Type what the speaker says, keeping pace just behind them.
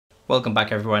Welcome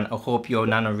back everyone. I hope your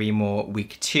NaNoWriMo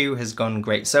week 2 has gone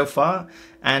great so far,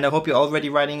 and I hope you're already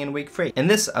writing in week 3. In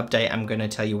this update, I'm going to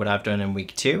tell you what I've done in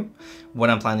week 2, what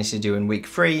I'm planning to do in week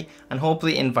 3, and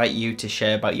hopefully invite you to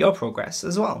share about your progress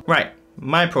as well. Right.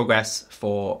 My progress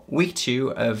for week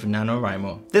 2 of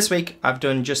NaNoWriMo. This week, I've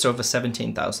done just over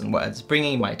 17,000 words,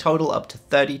 bringing my total up to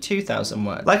 32,000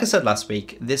 words. Like I said last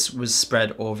week, this was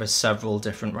spread over several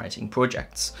different writing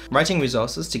projects. Writing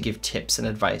resources to give tips and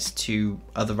advice to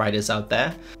other writers out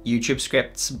there, YouTube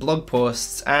scripts, blog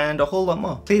posts, and a whole lot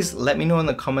more. Please let me know in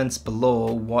the comments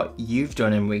below what you've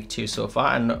done in week 2 so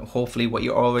far, and hopefully what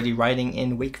you're already writing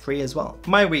in week 3 as well.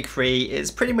 My week 3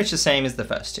 is pretty much the same as the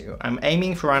first 2. I'm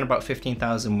aiming for around about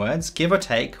 15,000 words, give or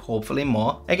take, hopefully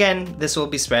more. Again, this will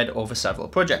be spread over several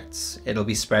projects. It'll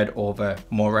be spread over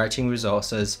more writing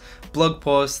resources, blog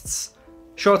posts,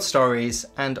 short stories,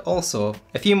 and also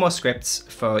a few more scripts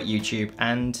for YouTube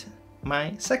and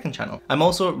my second channel. I'm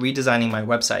also redesigning my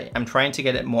website. I'm trying to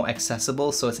get it more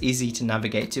accessible so it's easy to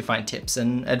navigate to find tips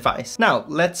and advice. Now,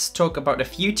 let's talk about a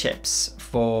few tips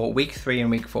for week 3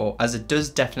 and week 4, as it does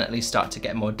definitely start to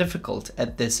get more difficult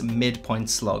at this midpoint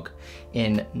slog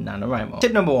in NaNoWriMo.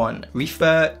 Tip number 1,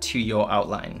 refer to your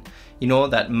outline. You know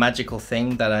that magical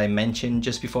thing that I mentioned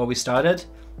just before we started?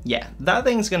 Yeah, that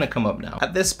thing's gonna come up now.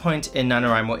 At this point in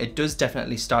NaNoWriMo, it does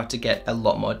definitely start to get a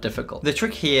lot more difficult. The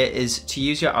trick here is to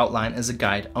use your outline as a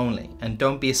guide only, and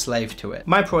don't be a slave to it.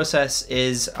 My process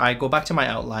is I go back to my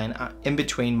outline in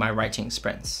between my writing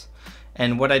sprints.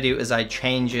 And what I do is I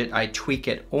change it, I tweak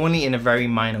it only in a very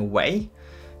minor way,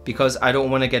 because I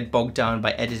don't want to get bogged down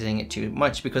by editing it too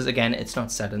much, because again, it's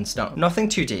not set in stone. Nothing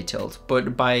too detailed,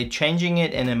 but by changing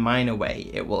it in a minor way,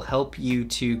 it will help you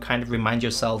to kind of remind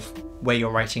yourself where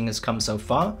your writing has come so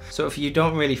far. So if you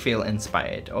don't really feel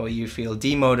inspired, or you feel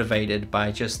demotivated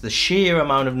by just the sheer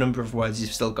amount of number of words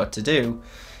you've still got to do,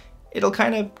 it'll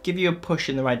kind of give you a push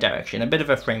in the right direction, a bit of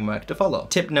a framework to follow.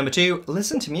 Tip number 2,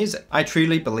 listen to music. I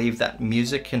truly believe that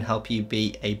music can help you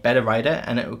be a better writer,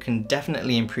 and it can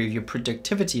definitely improve your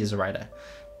productivity as a writer.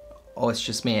 Or it's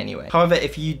just me anyway. However,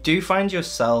 if you do find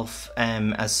yourself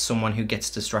as someone who gets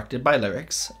distracted by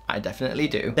lyrics, I definitely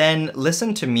do, then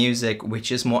listen to music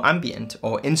which is more ambient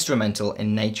or instrumental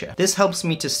in nature. This helps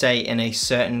me to stay in a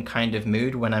certain kind of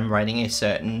mood when I'm writing a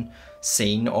certain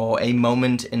scene or a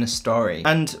moment in a story.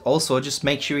 And also just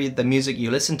make sure the music you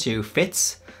listen to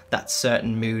fits that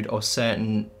certain mood or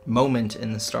certain moment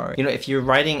in the story. You know, if you're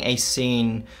writing a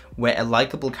scene where a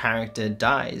likable character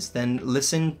dies, then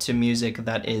listen to music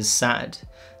that is sad,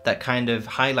 that kind of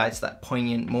highlights that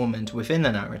poignant moment within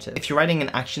the narrative. If you're writing an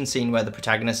action scene where the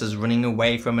protagonist is running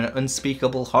away from an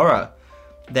unspeakable horror,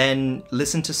 then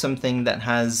listen to something that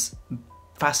has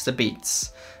faster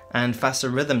beats and faster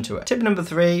rhythm to it. Tip number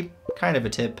 3, kind of a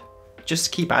tip,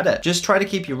 just keep at it. Just try to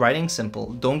keep your writing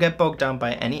simple. Don't get bogged down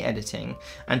by any editing,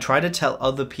 and try to tell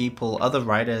other people, other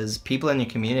writers, people in your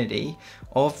community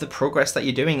of the progress that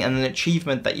you're doing and an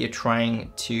achievement that you're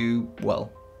trying to,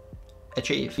 well,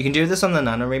 achieve. You can do this on the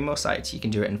NaNoWriMo site. You can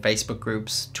do it in Facebook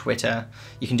groups, Twitter.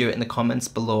 You can do it in the comments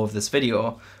below of this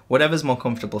video, whatever's more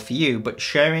comfortable for you, but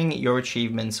sharing your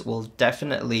achievements will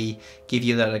definitely give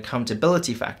you that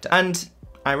accountability factor. And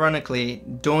ironically,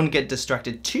 don't get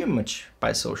distracted too much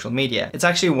by social media. It's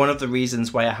actually one of the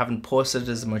reasons why I haven't posted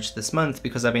as much this month,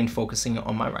 because I've been focusing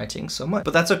on my writing so much.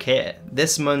 But that's okay.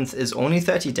 This month is only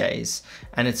 30 days,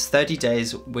 and it's 30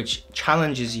 days which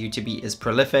challenges you to be as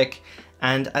prolific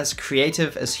and as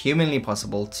creative as humanly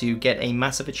possible to get a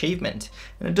massive achievement.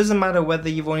 And it doesn't matter whether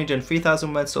you've only done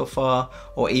 3,000 words so far,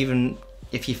 or even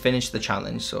if you finished the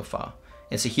challenge so far.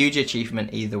 It's a huge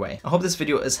achievement either way. I hope this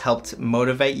video has helped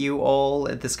motivate you all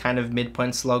at this kind of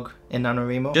midpoint slog in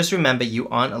NaNoWriMo. Just remember, you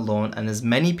aren't alone, and there's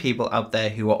many people out there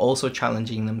who are also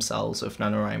challenging themselves with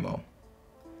NaNoWriMo.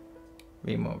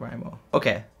 Rimo.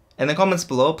 Okay, in the comments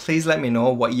below, please let me know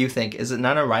what you think. Is it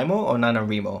NaNoWriMo or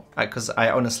NaNoWriMo? Because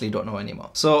I honestly don't know anymore.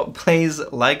 So please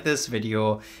like this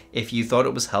video if you thought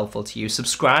it was helpful to you.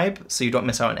 Subscribe so you don't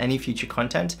miss out on any future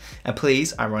content. And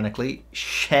please, ironically,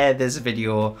 share this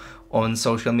video on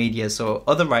social media so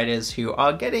other writers who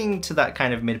are getting to that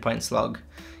kind of midpoint slog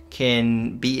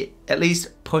can be at least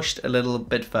pushed a little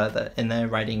bit further in their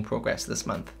writing progress this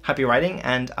month. Happy writing,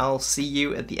 and I'll see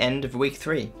you at the end of week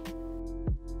 3.